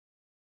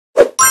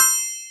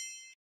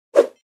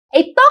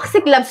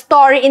toxic love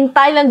story in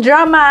Thailand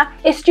drama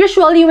is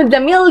usually when the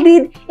male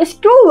lead is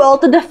cruel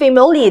to the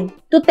female lead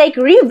to take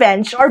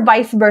revenge or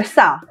vice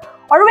versa,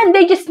 or when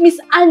they just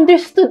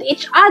misunderstood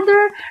each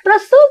other,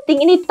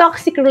 resulting in a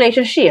toxic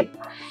relationship.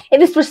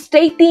 It is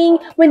frustrating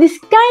when this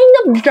kind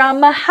of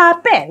drama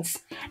happens.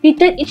 They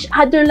treat each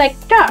other like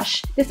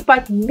trash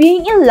despite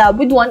being in love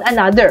with one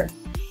another.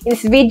 In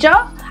this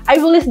video, I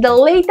will list the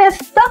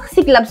latest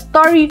toxic love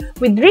story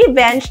with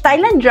revenge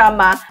Thailand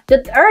drama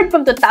that aired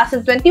from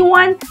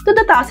 2021 to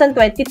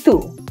 2022.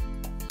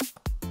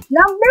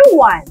 Number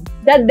 1.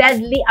 The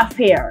Deadly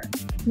Affair.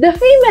 The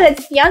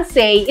female's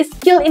fiancé is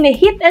killed in a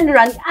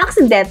hit-and-run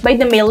accident by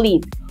the male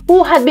lead,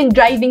 who had been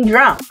driving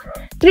drunk.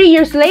 3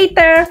 years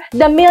later,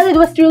 the male lead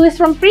was released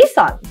from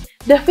prison.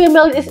 The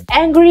female is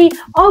angry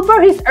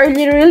over his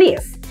early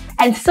release,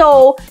 and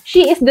so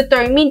she is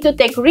determined to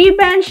take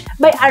revenge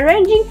by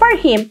arranging for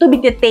him to be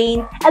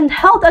detained and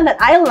held on an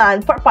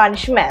island for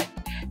punishment.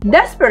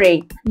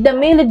 Desperate, the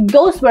male lead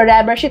goes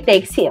wherever she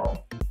takes him.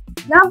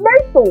 Number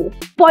 2.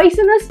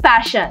 Poisonous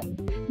Passion.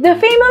 The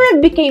female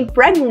lead became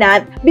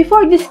pregnant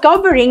before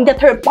discovering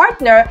that her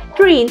partner,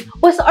 Trin,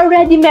 was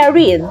already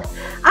married.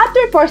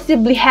 After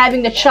forcibly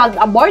having the child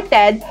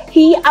aborted,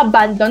 he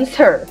abandons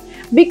her.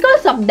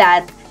 Because of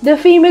that, the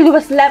female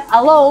was left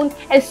alone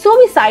and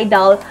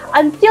suicidal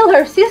until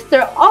her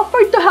sister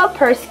offered to help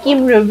her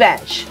scheme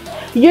revenge.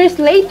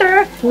 Years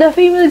later, the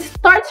female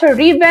starts her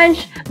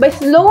revenge by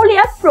slowly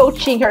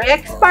approaching her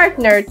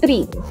ex-partner,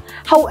 Trin.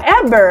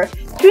 However,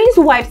 Trin's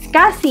wife's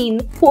cousin,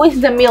 who is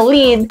the male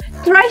lead,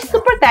 tries to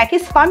protect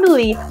his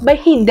family by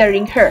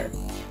hindering her.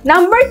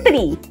 Number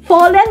 3.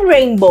 Fallen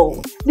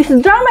Rainbow. This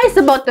drama is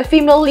about the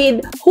female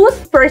lead whose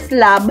first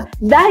love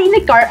died in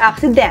a car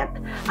accident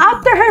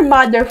after her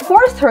mother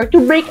forced her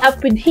to break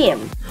up with him.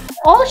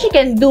 All she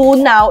can do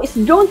now is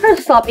drown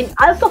herself in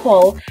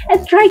alcohol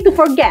and try to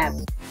forget.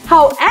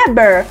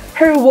 However,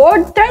 her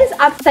world turns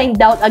upside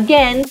down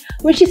again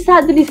when she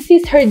suddenly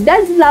sees her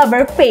dead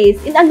lover face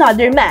in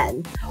another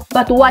man.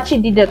 But what she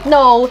didn't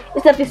know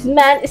is that this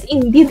man is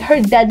indeed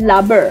her dead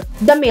lover,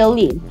 the male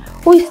lead,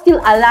 who is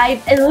still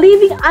alive and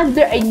living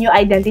under a new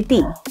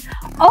identity.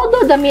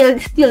 Although the male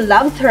still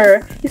loves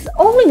her, his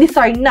only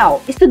desire now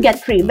is to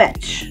get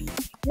revenge.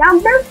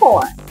 Number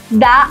 4.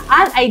 The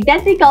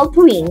Unidentical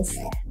Twins.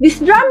 This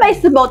drama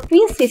is about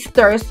twin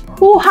sisters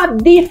who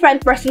have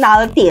different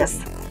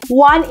personalities.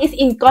 One is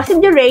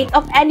inconsiderate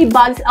of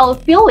anybody's ill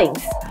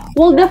feelings,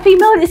 while the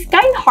female is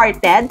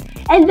kind-hearted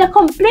and the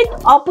complete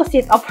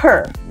opposite of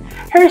her.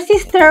 Her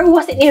sister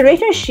was in a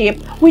relationship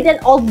with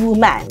an old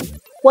woman,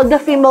 while the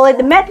female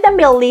lead met the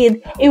male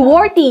lead, a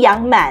worthy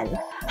young man.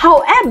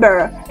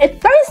 However,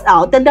 it turns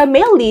out that the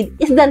male lead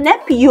is the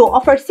nephew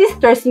of her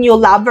sister's new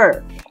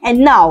lover. And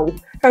now,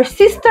 her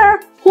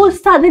sister, who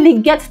suddenly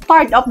gets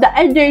tired of the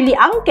elderly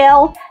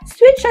uncle,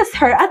 switches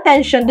her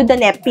attention to the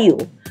nephew,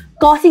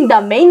 causing the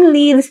main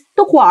leads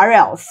to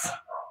quarrels.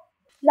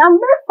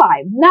 Number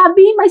 5.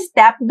 Nabi, My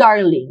Step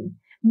Darling.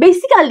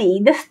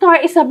 Basically, the story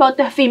is about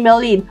the female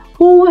lead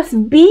who was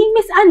being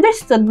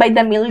misunderstood by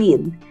the male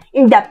lead.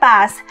 In the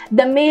past,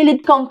 the male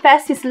lead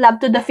confessed his love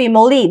to the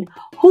female lead,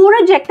 who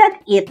rejected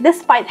it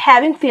despite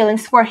having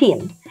feelings for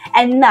him.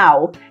 And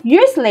now,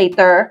 years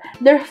later,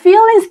 their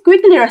feelings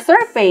quickly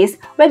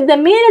resurface when the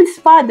male lead's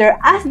father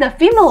asks the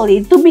female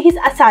lead to be his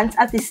son's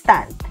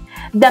assistant.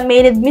 The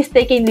male lead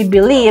mistakenly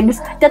believes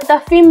that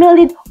the female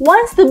lead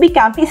wants to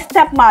become his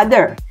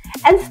stepmother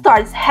and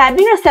starts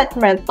having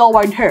resentment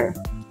toward her.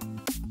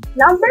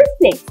 Number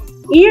 6.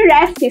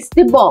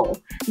 Irresistible.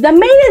 The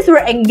males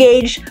were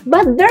engaged,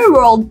 but their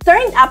world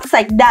turned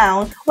upside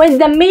down when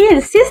the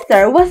male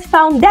sister was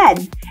found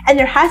dead, and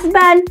her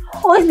husband,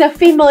 who is the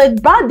female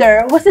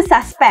brother, was the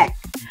suspect.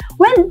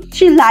 When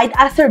she lied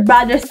as her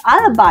brother's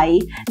alibi,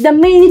 the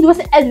male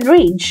was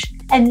enraged,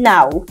 and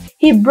now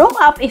he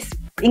broke up his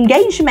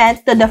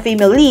engagement to the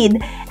female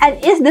lead and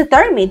is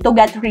determined to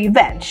get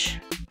revenge.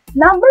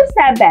 Number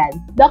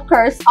 7. The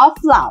Curse of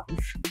Love.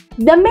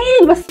 The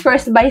male was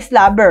cursed by his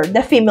lover,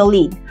 the female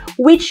lead,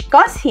 which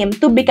caused him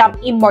to become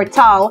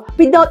immortal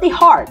without a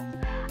heart.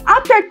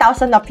 After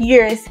thousands of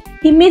years,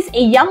 he meets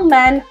a young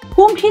man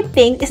whom he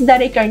thinks is the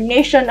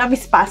reincarnation of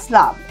his past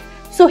love.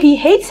 So he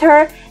hates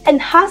her and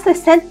has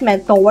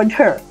resentment toward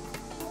her.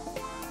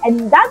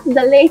 And that's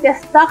the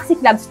latest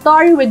toxic love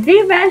story with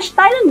revenge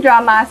Thailand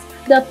dramas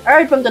that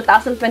aired from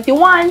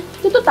 2021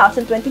 to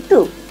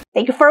 2022.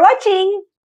 Thank you for watching!